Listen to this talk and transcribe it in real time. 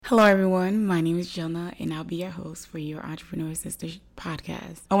Hello, everyone. My name is Jonah, and I'll be your host for your Entrepreneur Sisters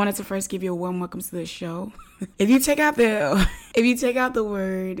podcast. I wanted to first give you a warm welcome to the show. If you take out the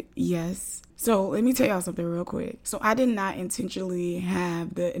word yes. So let me tell y'all something real quick. So I did not intentionally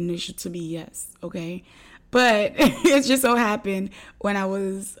have the initial to be yes, okay? But it just so happened when I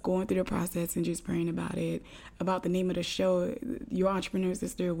was going through the process and just praying about it, about the name of the show, Your Entrepreneur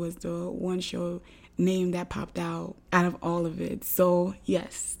Sister was the one show name that popped out of all of it. So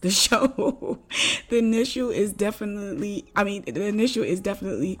yes, the show, the initial is definitely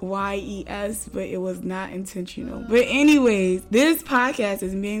YES, but it was not intentional. But anyways, this podcast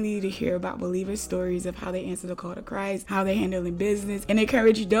is mainly to hear about believers' stories of how they answer the call to Christ, how they handle in business, and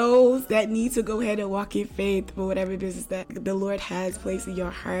encourage those that need to go ahead and walk in faith for whatever business that the Lord has placed in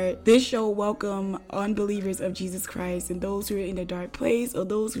your heart. This show welcome unbelievers of Jesus Christ and those who are in a dark place or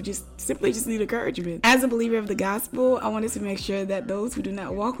those who just simply need encouragement. As a believer of the gospel, I wanted to make sure that those who do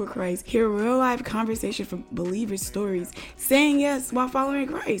not walk with Christ hear real life conversation from believers' stories, saying yes while following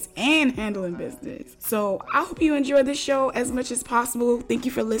Christ and handling business. So I hope you enjoy this show as much as possible. Thank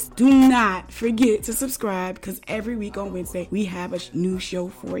you for listening. Do not forget to subscribe because every week on Wednesday we have a new show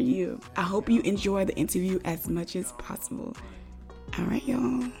for you. I hope you enjoy the interview as much as possible. All right,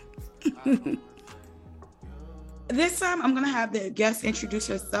 y'all. This time I'm going to have the guest introduce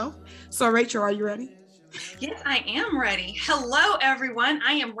herself. So Rachel, are you ready? Yes, I am ready. Hello, everyone.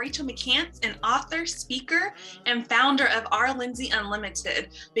 I am Rachel McCants, an author, speaker, and founder of R. Lindsay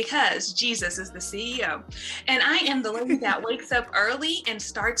Unlimited, because Jesus is the CEO. And I am the lady that wakes up early and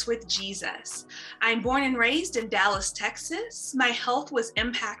starts with Jesus. I'm born and raised in Dallas, Texas. My health was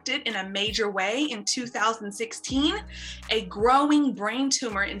impacted in a major way in 2016. A growing brain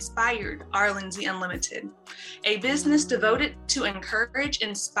tumor inspired R. Lindsay Unlimited, a business devoted to encourage,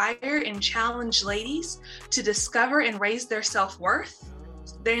 inspire, and challenge ladies to discover and raise their self-worth,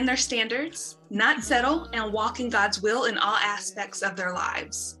 in their standards, not settle, and walk in God's will in all aspects of their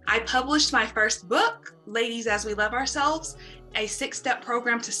lives. I published my first book, Ladies as We Love Ourselves, a 6-step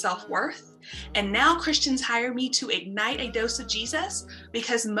program to self-worth. And now Christians hire me to ignite a dose of Jesus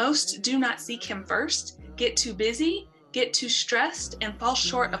because most do not seek him first, get too busy, get too stressed, and fall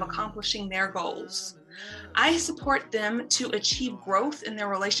short of accomplishing their goals. I support them to achieve growth in their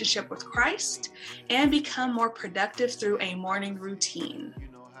relationship with Christ and become more productive through a morning routine.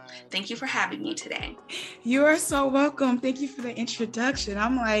 Thank you for having me today. You are so welcome. Thank you for the introduction.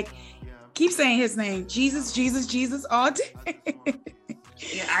 I'm like, keep saying his name, Jesus, Jesus, Jesus all day.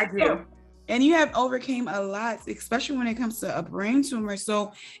 Yeah, I do. And you have overcame a lot, especially when it comes to a brain tumor.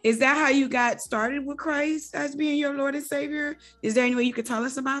 So is that how you got started with Christ as being your Lord and Savior? Is there any way you could tell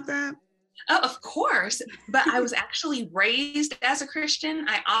us about that? Oh, of course. But I was actually raised as a Christian.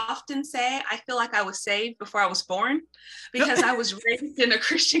 I often say I feel like I was saved before I was born because I was raised in a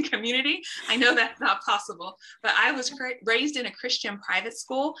Christian community. I know that's not possible, but I was raised in a Christian private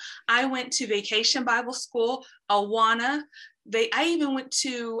school. I went to Vacation Bible School, Awana. I even went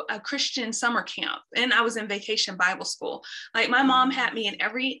to a Christian summer camp and I was in Vacation Bible School. Like my mom had me in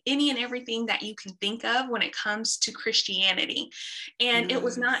any and everything that you can think of when it comes to Christianity. And It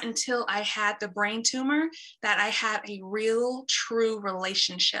was not until I had the brain tumor that I had a real, true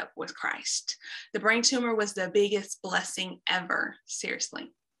relationship with Christ. The brain tumor was the biggest blessing ever.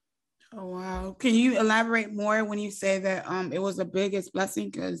 Seriously. Oh, wow. Can you elaborate more when you say that it was the biggest blessing?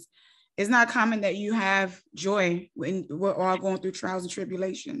 Because it's not common that you have joy when we're all going through trials and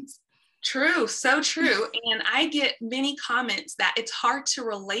tribulations. True, so true. And I get many comments that it's hard to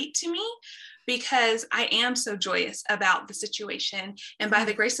relate to me because I am so joyous about the situation. And by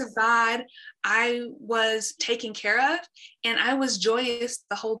the grace of God, I was taken care of and I was joyous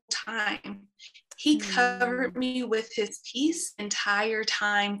the whole time. He covered me with his peace entire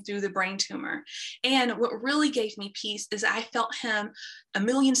time through the brain tumor. And what really gave me peace is I felt him a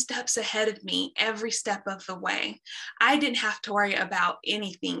million steps ahead of me every step of the way. I didn't have to worry about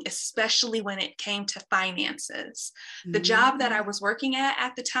anything, especially when it came to finances. The job that I was working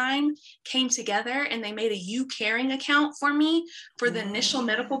at the time came together and they made a You Caring account for me for the initial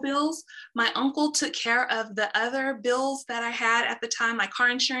medical bills. My uncle took care of the other bills that I had at the time, my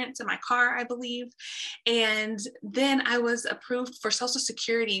car insurance and my car, I believe. And then I was approved for Social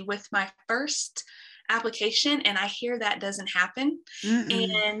Security with my first application, and I hear that doesn't happen.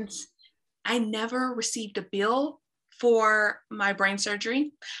 And I never received a bill for my brain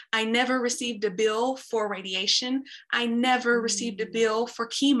surgery. I never received a bill for radiation. I never received a bill for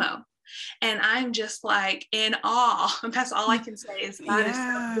chemo. And I'm just like in awe. That's all I can say is God is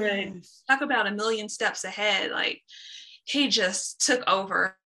so good. Talk about a million steps ahead. Like he just took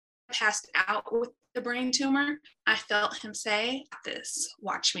over. Passed out with the brain tumor, I felt him say, "This,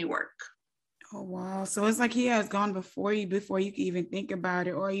 watch me work." Oh, wow. So it's like he has gone before you could even think about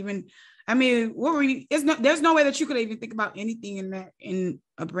it, or even, I mean, what were you, there's no way that you could even think about anything in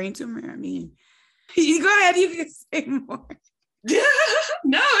a brain tumor. I mean, you go ahead, you can say more.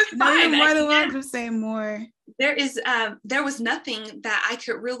 No, it's No, fine. you're more than welcome to say more. There was nothing that I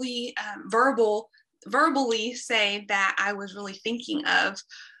could really verbally say that I was really thinking of.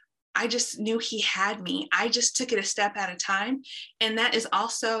 I just knew he had me. I just took it a step at a time. And that is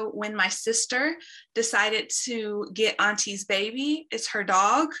also when my sister decided to get Auntie's baby. It's her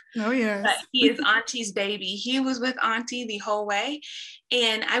dog. Oh, yes. But he is Auntie's baby. He was with Auntie the whole way.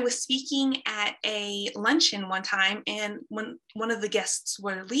 And I was speaking at a luncheon one time, and when one of the guests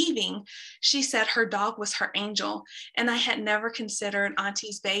were leaving, she said her dog was her angel. And I had never considered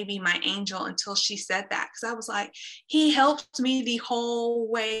Auntie's baby my angel until she said that, because I was like, he helped me the whole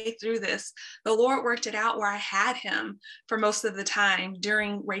way through this. The Lord worked it out where I had him for most of the time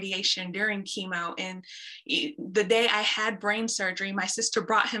during radiation, during chemo. And the day I had brain surgery, my sister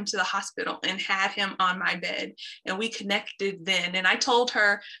brought him to the hospital and had him on my bed. And we connected then. And I told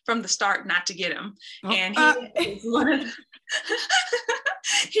her from the start not to get him. And he's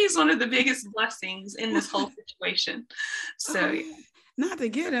one of the biggest blessings in this whole situation. So not to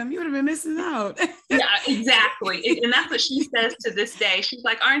get him, you would have been missing out. Yeah, exactly. And that's what she says to this day. She's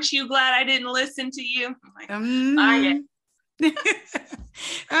like, "Aren't you glad I didn't listen to you?" I'm like, I am.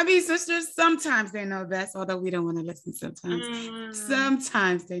 I mean, sisters, sometimes they know best, although we don't want to listen sometimes.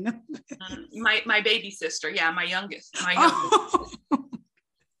 Sometimes they know best. My baby sister, yeah, my youngest.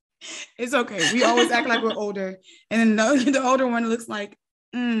 It's okay. We always act like we're older. And then the older one looks like,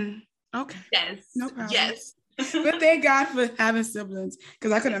 okay. Yes. No problem. Yes. But thank God for having siblings,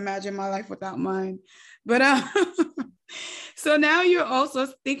 because I couldn't imagine my life without mine. But so now you're also,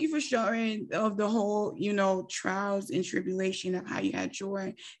 thank you for sharing of the whole, trials and tribulation of how you had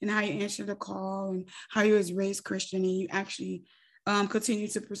joy and how you answered the call and how you was raised Christian and you actually continue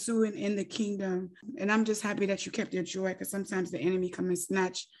to pursue it in the kingdom. And I'm just happy that you kept your joy, because sometimes the enemy come and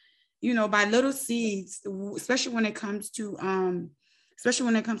snatch, by little seeds, especially when it comes to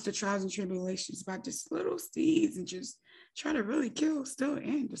trials and tribulations, by just little seeds, and just try to really kill, steal,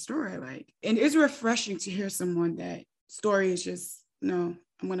 and destroy. And it's refreshing to hear someone that story is just, no,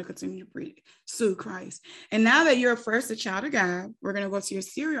 I'm going to continue to pursue Christ. And now that you're first a child of God, we're going to go to your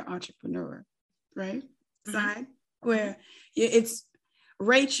serial entrepreneur, right? Side, where it's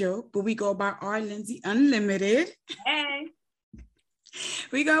Rachel, but we go by R. Lindsay Unlimited. Hey.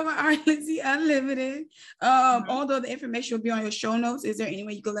 We go by R. Lindsay Unlimited. Although the information will be on your show notes, is there any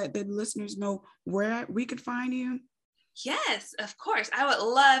way you could let the listeners know where we could find you? Yes, of course. I would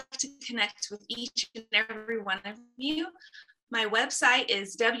love to connect with each and every one of you. My website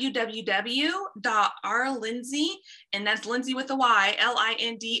is www.rlindsay, and that's Lindsay with a Y,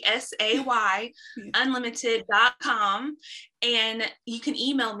 LINDSAY, unlimited.com. And you can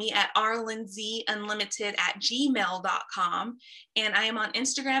email me at rlindsayunlimited@gmail.com. And I am on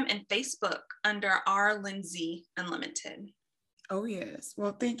Instagram and Facebook under rlindsay unlimited. Oh, yes.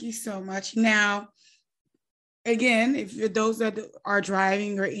 Well, thank you so much. Now, again, if you're those that are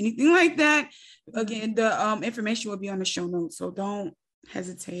driving or anything like that, again, the information will be on the show notes. So don't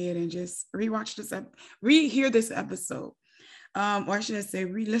hesitate and just rehear this episode. Or should I say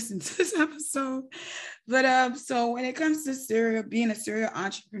re-listen to this episode. But so when it comes to being a serial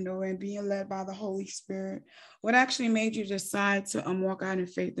entrepreneur and being led by the Holy Spirit, what actually made you decide to walk out in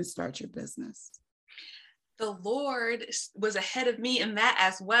faith and start your business? The Lord was ahead of me in that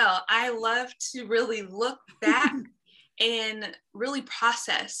as well. I love to really look back and really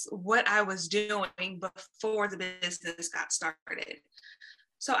process what I was doing before the business got started.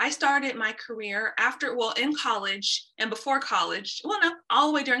 So I started my career in college and before college, all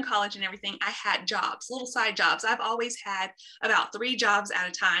the way during college and everything, I had jobs, little side jobs. I've always had about 3 jobs at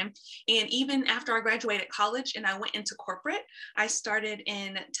a time. And even after I graduated college and I went into corporate, I started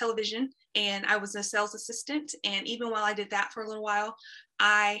in television and I was a sales assistant. And even while I did that for a little while,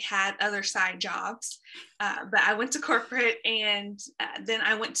 I had other side jobs, but I went to corporate, and then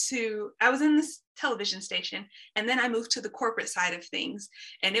I was in this television station, and then I moved to the corporate side of things,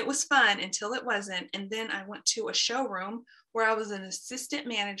 and it was fun until it wasn't. And then I went to a showroom where I was an assistant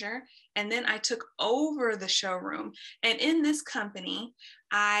manager, and then I took over the showroom. And in this company,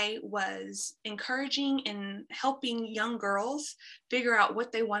 I was encouraging and helping young girls figure out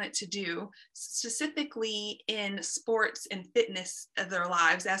what they wanted to do, specifically in sports and fitness of their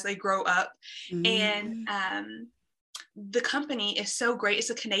lives as they grow up. And the company is so great. It's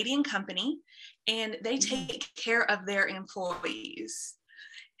a Canadian company, and they take care of their employees.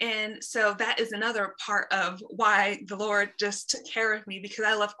 And so that is another part of why the Lord just took care of me, because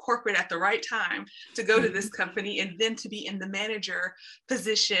I left corporate at the right time to go to this company and then to be in the manager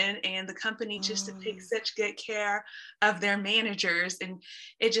position, and the company just to take such good care of their managers. And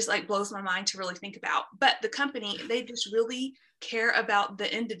it just like blows my mind to really think about. But the company, they just really care about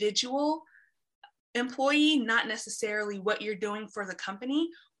the individual employee, not necessarily what you're doing for the company.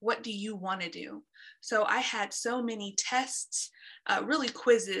 What do you want to do? So I had so many tests, really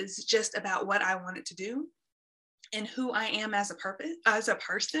quizzes just about what I wanted to do and who I am as a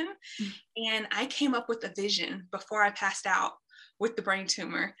person. And I came up with a vision before I passed out with the brain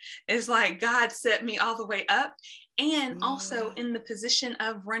tumor. It's like God set me all the way up. And also in the position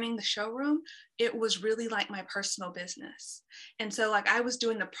of running the showroom, it was really like my personal business. And so like I was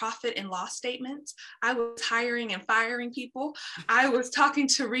doing the profit and loss statements. I was hiring and firing people. I was talking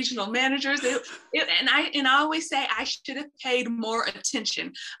to regional managers. And I always say I should have paid more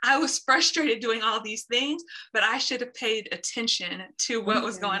attention. I was frustrated doing all these things, but I should have paid attention to what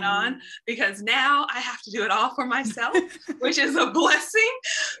was going on, because now I have to do it all for myself, which is a blessing.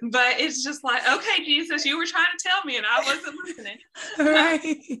 But it's just like, okay, Jesus, you were trying to tell me and I wasn't listening.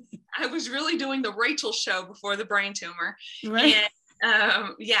 Right. I was really doing the Rachel show before the brain tumor. Right. And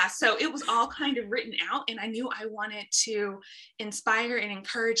so it was all kind of written out, and I knew I wanted to inspire and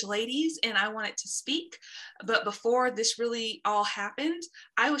encourage ladies, and I wanted to speak. But before this really all happened,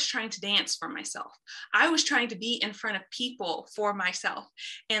 I was trying to dance for myself. I was trying to be in front of people for myself.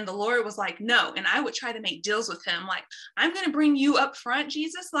 And the Lord was like, no. And I would try to make deals with him. Like, I'm going to bring you up front,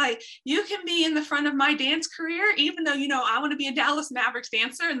 Jesus. Like, you can be in the front of my dance career, even though, I want to be a Dallas Mavericks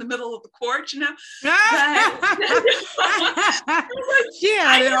dancer in the middle of the court, But, she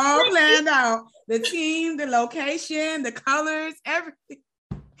had it all planned out. The team, the location, the colors, everything.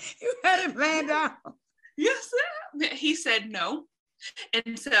 You had it planned out. Yes, sir. He said no.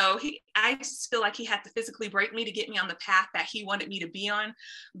 And so I just feel like he had to physically break me to get me on the path that he wanted me to be on.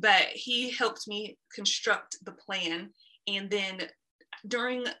 But he helped me construct the plan. And then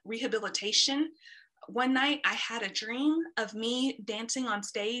during rehabilitation, one night I had a dream of me dancing on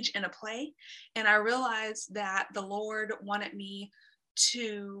stage in a play. And I realized that the Lord wanted me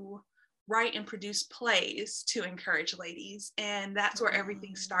to write and produce plays to encourage ladies. And that's where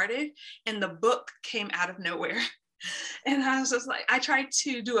everything started. And the book came out of nowhere. And I was just like, I tried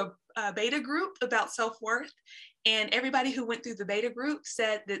to do a beta group about self-worth. And everybody who went through the beta group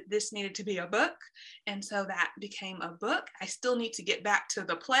said that this needed to be a book. And so that became a book. I still need to get back to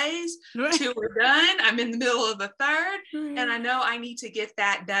the plays. Right. 2 were done. I'm in the middle of the 3rd. And I know I need to get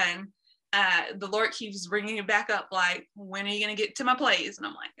that done. The Lord keeps bringing it back up. Like, when are you going to get to my plays? And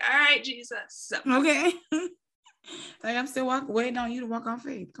I'm like, all right, Jesus. So. Okay. Like, I'm still waiting on you to walk on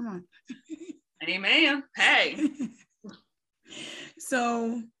faith. Come on. Amen. Hey.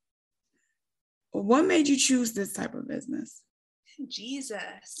 So, what made you choose this type of business?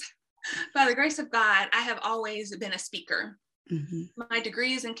 Jesus. By the grace of God, I have always been a speaker. Mm-hmm. My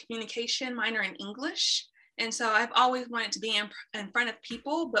degree is in communication, minor in English. And so I've always wanted to be in front of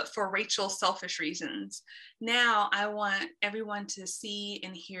people, but for Rachel's selfish reasons. Now I want everyone to see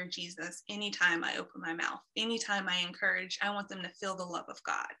and hear Jesus anytime I open my mouth, anytime I encourage. I want them to feel the love of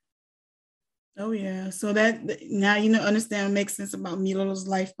God. Oh yeah. So that now understand, makes sense about Milo's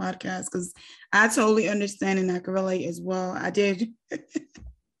Life podcast, because I totally understand and I can relate as well. I did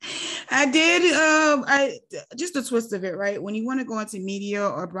I just a twist of it, right? When you want to go into media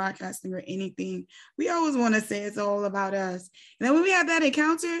or broadcasting or anything, we always want to say it's all about us. And then when we have that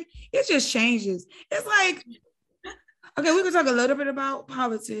encounter, it just changes. It's like, okay, we can talk a little bit about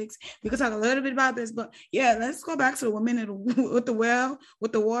politics. We can talk a little bit about this, but yeah, let's go back to the women with the well,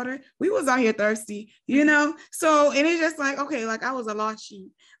 with the water. We was out here thirsty, So, and it's just like, okay, like I was a lost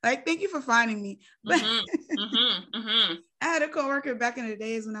sheep. Like, thank you for finding me. But I had a coworker back in the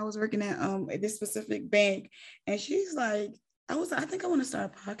days when I was working at this specific bank, and she's like, I think I want to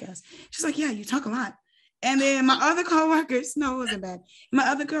start a podcast. She's like, yeah, you talk a lot. And then my other coworkers, no, it wasn't bad. My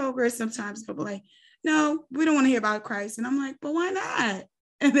other coworkers sometimes will be like, no, we don't want to hear about Christ. And I'm like, but why not?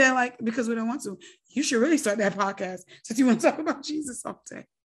 And they're like, because we don't want to. You should really start that podcast since you want to talk about Jesus all day.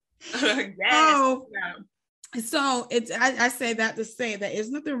 Yes. So I say that to say that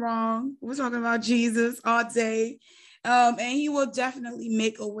there's nothing wrong. We're talking about Jesus all day. And he will definitely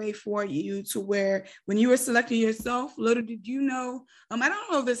make a way for you to where when you were selecting yourself, little did you know, I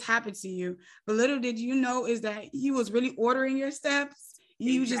don't know if this happened to you, but little did you know is that he was really ordering your steps.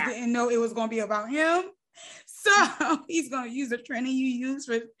 You just didn't know it was going to be about him. So he's going to use the training you use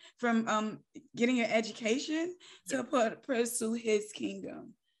from getting your education to pursue his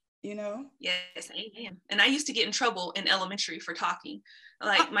kingdom. you know? Yes, amen. And I used to get in trouble in elementary for talking.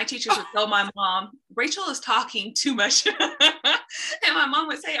 Like my teachers would tell my mom, Rachel is talking too much. And my mom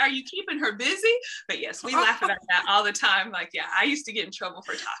would say, are you keeping her busy? But yes, we laugh about that all the time. Like, yeah, I used to get in trouble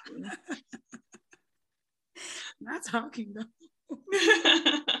for talking. Not talking though.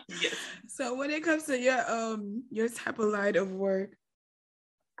 Yes. So when it comes to your type of line of work,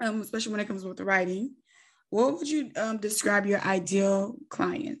 especially when it comes with writing, what would you describe your ideal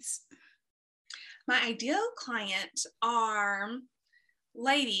clients? My ideal clients are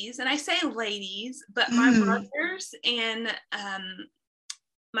ladies, and I say ladies, but my brothers and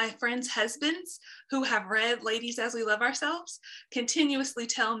my friends' husbands who have read Ladies as We Love Ourselves continuously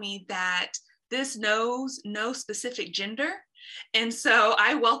tell me that this knows no specific gender. And so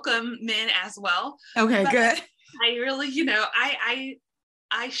I welcome men as well. Okay, but good. I really,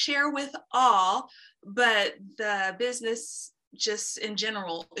 I share with all, but the business just in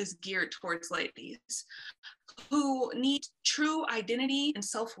general is geared towards ladies who need true identity and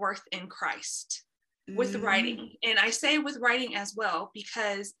self-worth in Christ with writing. And I say with writing as well,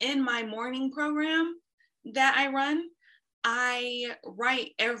 because in my morning program that I run, I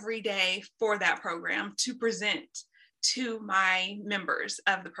write every day for that program to present to my members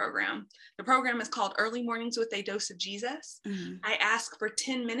of the program. The program is called Early Mornings with a Dose of Jesus. I ask for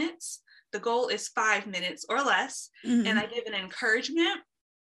 10 minutes. The goal is 5 minutes or less. And I give an encouragement,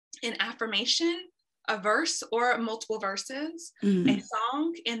 an affirmation, a verse or multiple verses, a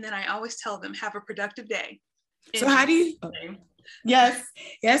song, and then I always tell them, have a productive day. So how do you, yes.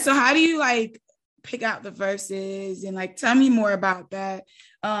 So how do you like pick out the verses and like, tell me more about that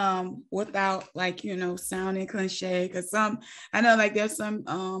without like, sounding cliche? Because I know like there's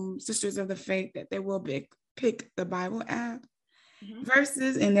some sisters of the faith that they will pick the Bible app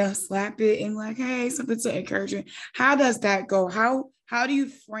verses and they'll slap it and like, hey, something to encourage you. How does that go? How do you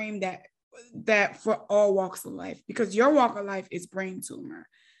frame that for all walks of life? Because your walk of life is brain tumor.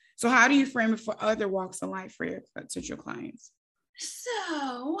 So how do you frame it for other walks of life for your potential clients?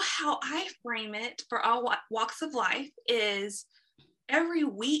 So how I frame it for all walks of life is every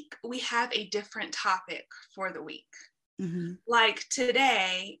week we have a different topic for the week. Like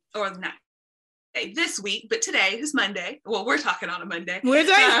today, or not this week, but today is Monday. Well, we're talking on a Monday.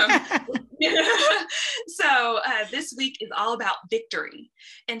 So this week is all about victory.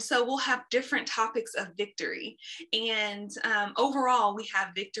 And so we'll have different topics of victory. And overall, we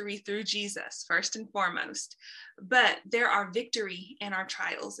have victory through Jesus, first and foremost. But there are victory in our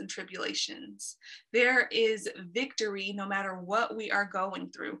trials and tribulations. There is victory no matter what we are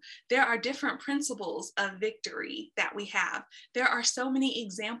going through. There are different principles of victory that we have. There are so many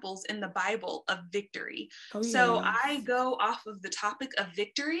examples in the Bible of victory. So I go off of the topic of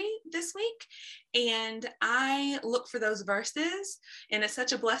victory this week, and I look for those verses. And it's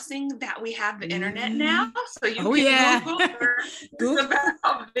such a blessing that we have the internet now. So you can Google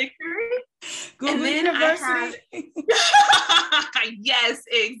about victory. Google University. Yes,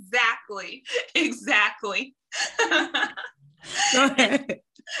 exactly. Go ahead.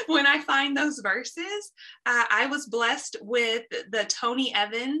 When I find those verses, I was blessed with the Tony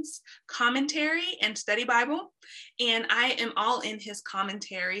Evans commentary and study Bible, and I am all in his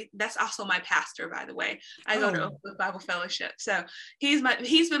commentary. That's also my pastor, by the way. I go to Oak Cliff Bible Fellowship, so he's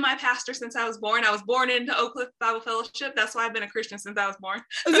been my pastor since I was born. I was born into Oak Cliff Bible Fellowship. That's why I've been a Christian since I was born.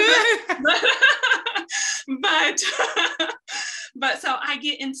 But so I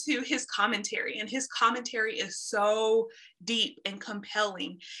get into his commentary, and his commentary is so deep and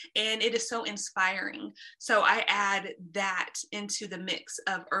compelling, and it is so inspiring. So I add that into the mix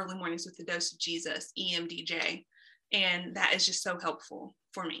of Early Mornings with a Dose of Jesus, EMDJ, and that is just so helpful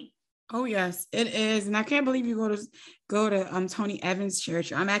for me. Oh yes, it is. And I can't believe you go to Tony Evans'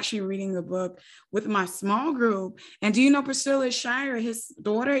 church. I'm actually reading the book with my small group. And do you know Priscilla Shire, his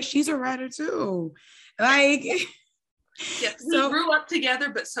daughter? She's a writer too. Like yes, we grew up together,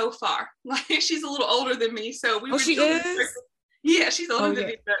 but so far. Like she's a little older than me. So we were yeah, she's older than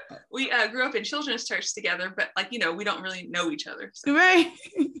me, but we grew up in children's church together, but like, we don't really know each other. So. Right.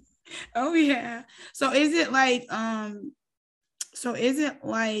 Oh yeah. So is it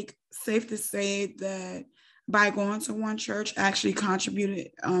like safe to say that by going to one church actually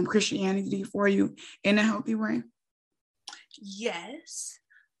contributed Christianity for you in a healthy way? Yes.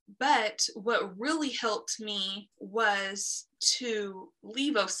 But what really helped me was to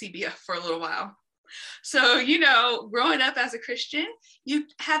leave OCBF for a little while. So, growing up as a Christian, you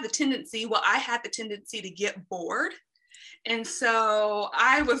have the tendency, I had the tendency to get bored. And so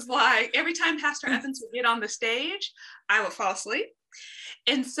I was like, every time Pastor Evans would get on the stage, I would fall asleep.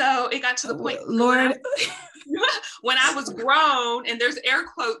 And so it got to the point, Lord, when I was grown, and there's air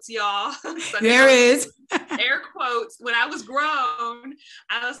quotes, y'all. So there is air quotes. When I was grown,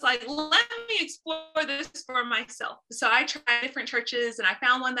 I was like, let me explore this for myself. So I tried different churches, and I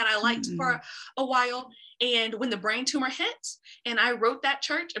found one that I liked for a while. And when the brain tumor hit, and I wrote that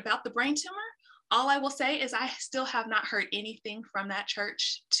church about the brain tumor, all I will say is I still have not heard anything from that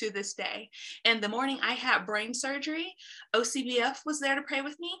church to this day. And the morning I had brain surgery, OCBF was there to pray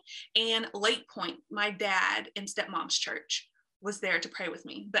with me, and Lake Point, my dad and stepmom's church, was there to pray with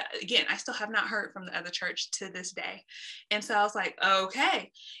me. But again, I still have not heard from the other church to this day. And so I was like,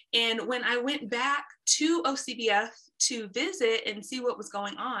 okay. And when I went back to OCBF to visit and see what was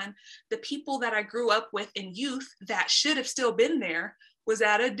going on, the people that I grew up with in youth that should have still been there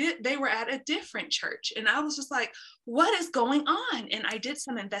they were at a different church. And I was just like, what is going on? And I did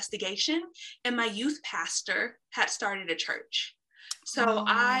some investigation, and my youth pastor had started a church. So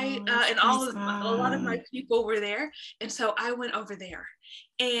and a lot of my people were there. And so I went over there,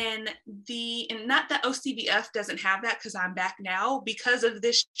 and not that OCBF doesn't have that, because I'm back now because of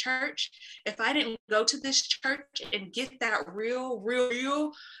this church. If I didn't go to this church and get that real,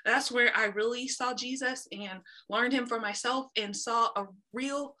 that's where I really saw Jesus and learned him for myself, and saw a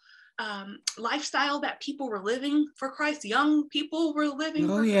real lifestyle that people were living for Christ. Young people were living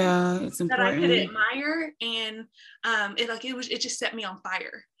for Christ, it's that important. I could admire, and it just set me on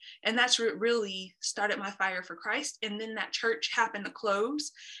fire. And that's what really started my fire for Christ. And then that church happened to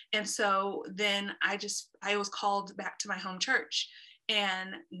close, and so then I was called back to my home church.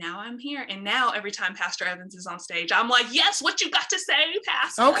 And now I'm here. And now every time Pastor Evans is on stage, I'm like, yes, what you got to say,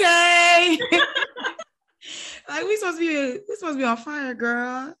 Pastor? Okay. Like we're supposed to be on fire,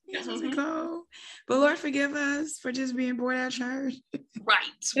 girl. We're supposed to be cold. But Lord, forgive us for just being bored at church. Right.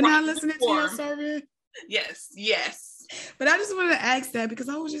 And not listening to your sermon. Yes. But I just wanted to ask that, because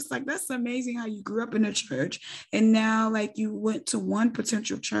I was just like, that's amazing how you grew up in a church, and now like you went to one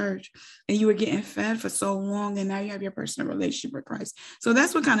potential church and you were getting fed for so long, and now you have your personal relationship with Christ. So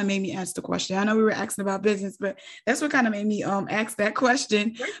that's what kind of made me ask the question. I know we were asking about business, but that's what kind of made me ask that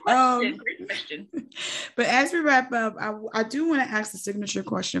question. Great question. But as we wrap up, I do want to ask the signature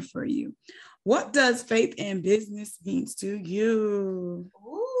question for you. What does faith in business means to you?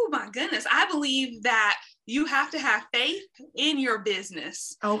 Oh my goodness. I believe that you have to have faith in your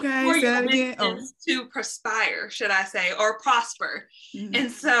business. Okay, for say your that again. business to perspire, should I say, or prosper. Mm-hmm.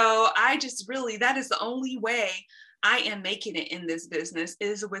 And so that is the only way I am making it in this business,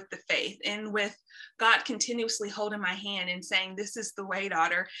 is with the faith, and with God continuously holding my hand and saying, this is the way,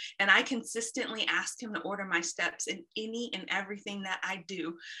 daughter. And I consistently ask him to order my steps in any and everything that I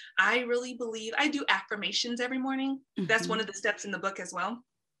do. I really believe I do affirmations every morning. Mm-hmm. That's one of the steps in the book as well.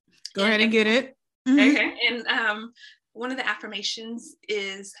 Go ahead and get it. Mm-hmm. Okay. And one of the affirmations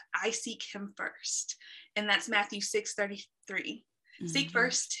is, I seek him first. And that's Matthew 6:33. Mm-hmm. Seek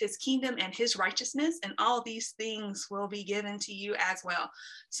first his kingdom and his righteousness, and all these things will be given to you as well.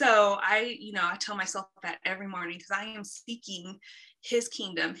 So I tell myself that every morning, because I am seeking his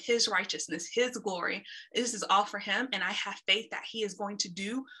kingdom, his righteousness, his glory. This is all for him. And I have faith that he is going to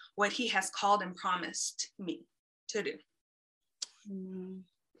do what he has called and promised me to do. Mm-hmm.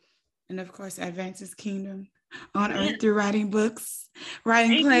 And of course, advance his kingdom on earth through writing books,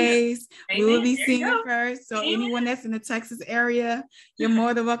 writing plays. We will be seeing it first. So anyone that's in the Texas area, you're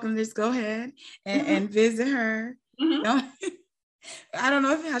more than welcome to just go ahead and visit her. Mm-hmm. I don't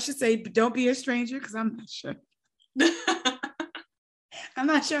know if I should say, don't be a stranger, because I'm not sure. I'm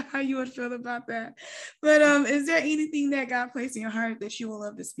not sure how you would feel about that. But is there anything that God placed in your heart that you would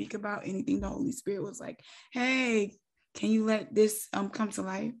love to speak about? Anything the Holy Spirit was like, hey, can you let this come to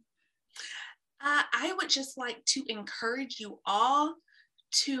life? I would just like to encourage you all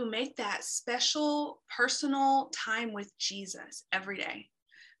to make that special personal time with Jesus every day.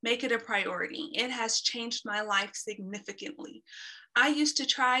 Make it a priority. It has changed my life significantly. I used to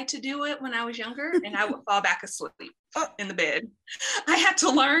try to do it when I was younger, and I would fall back asleep in the bed. I had to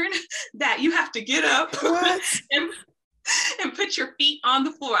learn that you have to get up and put your feet on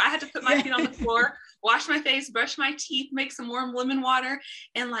the floor. I had to put my feet on the floor, wash my face, brush my teeth, make some warm lemon water,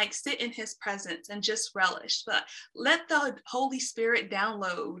 and sit in his presence and just relish. But let the Holy Spirit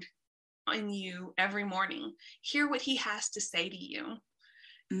download in you every morning. Hear what he has to say to you.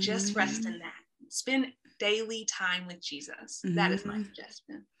 Mm-hmm. Just rest in that. Spend daily time with Jesus. Mm-hmm. That is my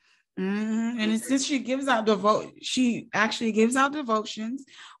suggestion. Mm-hmm. And since she actually gives out devotions,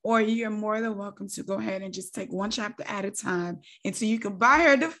 or you're more than welcome to go ahead and just take one chapter at a time until you can buy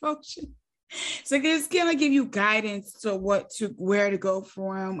her devotion. So it's gonna give you guidance to where to go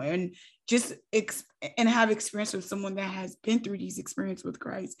from, and just and have experience with someone that has been through these experiences with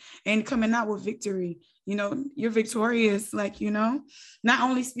Christ and coming out with victory. You know, you're victorious, like, you know, not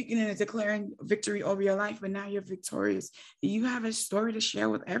only speaking and declaring victory over your life, but now you're victorious. You have a story to share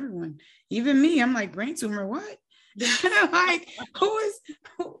with everyone. Even me, I'm like, brain tumor, what? Like,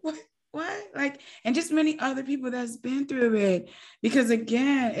 what? Like, and just many other people that's been through it. Because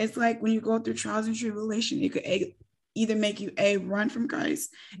again, it's like when you go through trials and tribulation, it could either make you run from Christ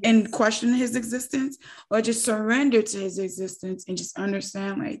and question his existence, or just surrender to his existence and just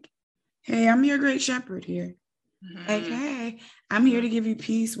understand, like, hey, I'm your great shepherd here. Like, hey, I'm here to give you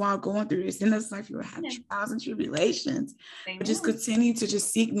peace while going through this. In this life, you will have trials and tribulations. But just continue to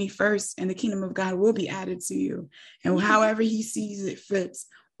just seek me first, and the kingdom of God will be added to you. And however he sees it fits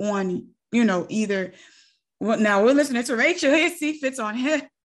on, you know, either, well, now we're listening to Rachel, his seat fits on him.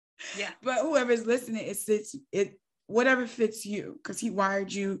 Yeah. But whoever's listening, it whatever fits you, because he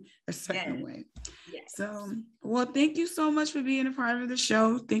wired you a certain way. Yes. So, well, thank you so much for being a part of the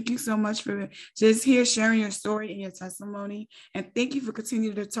show. Thank you so much for just here sharing your story and your testimony. And thank you for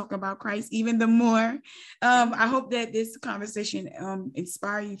continuing to talk about Christ even the more. I hope that this conversation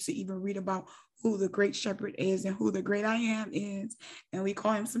inspire you to even read about who the great shepherd is and who the great I am is. And we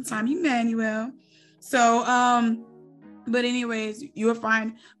call him sometimes Emmanuel. So, but anyways, you'll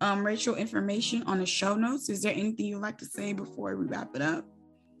find Rachel information on the show notes. Is there anything you'd like to say before we wrap it up?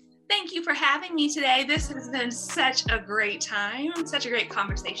 Thank you for having me today. This has been such a great time, such a great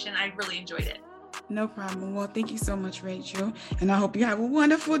conversation. I really enjoyed it. No problem. Well, thank you so much, Rachel. And I hope you have a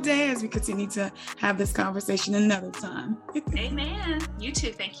wonderful day as we continue to have this conversation another time. Amen. You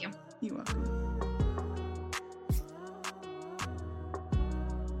too. Thank you. You're welcome.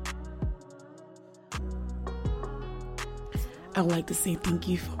 I would like to say thank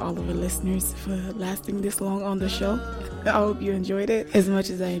you for all of the listeners for lasting this long on the show. I hope you enjoyed it as much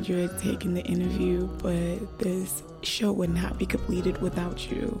as I enjoyed taking the interview, but this show would not be completed without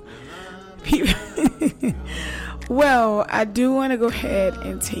you. Well, I do want to go ahead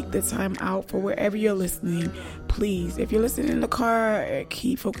and take the time out for wherever you're listening. Please, if you're listening in the car,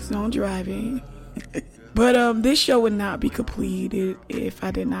 keep focusing on driving. But this show would not be completed if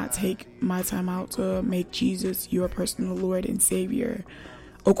I did not take my time out to make Jesus your personal Lord and Savior.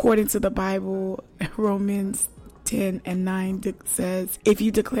 According to the Bible, Romans 10:9 says, if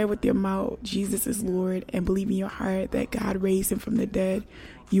you declare with your mouth Jesus is Lord and believe in your heart that God raised him from the dead,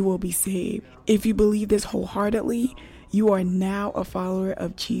 you will be saved. If you believe this wholeheartedly, you are now a follower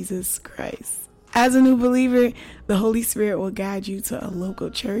of Jesus Christ. As a new believer, the Holy Spirit will guide you to a local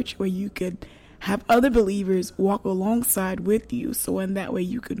church where you could have other believers walk alongside with you, so in that way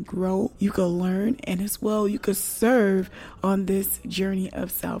you can grow, you can learn, and as well you can serve on this journey of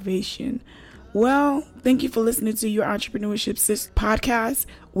salvation. Well, thank you for listening to your Entrepreneurship Sis podcast.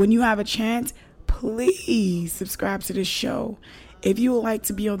 When you have a chance, please subscribe to this show. If you would like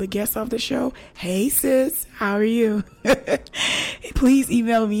to be on the guest of the show, hey sis, how are you? Please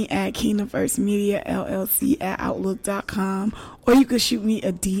email me at kingdomfirstmediallc@outlook.com, or you could shoot me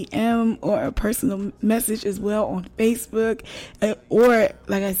a DM or a personal message as well on Facebook. Or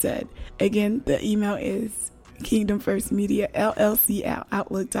like I said, again, the email is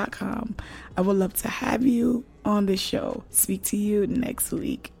kingdomfirstmediallc@outlook.com. I would love to have you on the show. Speak to you next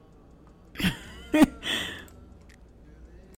week.